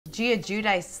Gia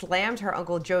Giudice slammed her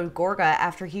uncle Joe Gorga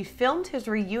after he filmed his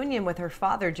reunion with her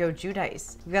father, Joe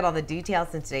Giudice. We've got all the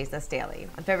details in today's Us Daily.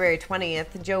 On February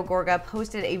 20th, Joe Gorga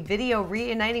posted a video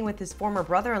reuniting with his former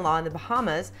brother-in-law in the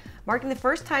Bahamas, marking the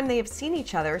first time they have seen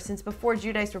each other since before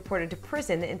Giudice reported to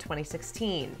prison in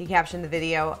 2016. He captioned the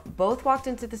video, "Both walked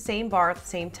into the same bar at the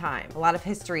same time. A lot of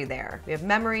history there. We have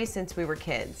memories since we were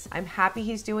kids. I'm happy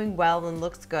he's doing well and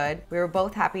looks good. We were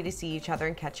both happy to see each other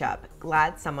and catch up.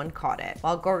 Glad someone caught it."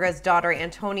 While Gorga's daughter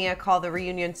Antonia called the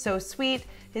reunion so sweet,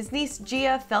 his niece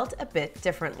Gia felt a bit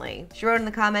differently. She wrote in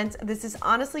the comments, "This is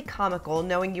honestly comical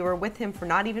knowing you were with him for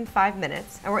not even 5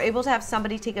 minutes and were able to have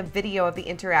somebody take a video of the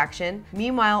interaction.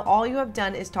 Meanwhile, all you have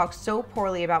done is talk so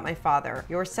poorly about my father.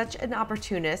 You are such an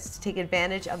opportunist to take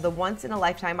advantage of the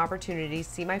once-in-a-lifetime opportunity to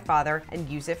see my father and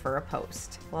use it for a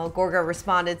post." Well, Gorga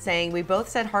responded saying, "We both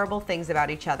said horrible things about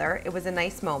each other. It was a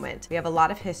nice moment. We have a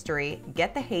lot of history.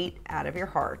 Get the hate out of your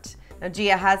heart." Now,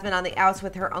 Gia has been on the outs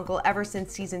with her uncle ever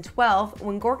since season 12,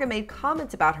 when Gorga made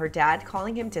comments about her dad,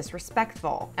 calling him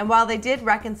disrespectful. And while they did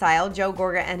reconcile, Joe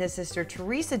Gorga and his sister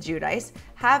Teresa Giudice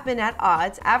have been at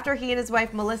odds after he and his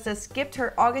wife Melissa skipped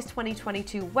her August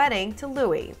 2022 wedding to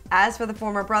Louis. As for the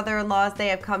former brother-in-laws, they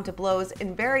have come to blows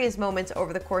in various moments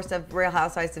over the course of Real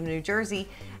Housewives of New Jersey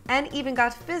and even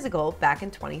got physical back in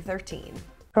 2013.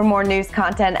 For more news,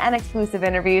 content, and exclusive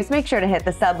interviews, make sure to hit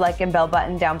the sub, like, and bell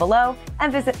button down below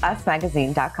and visit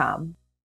usmagazine.com.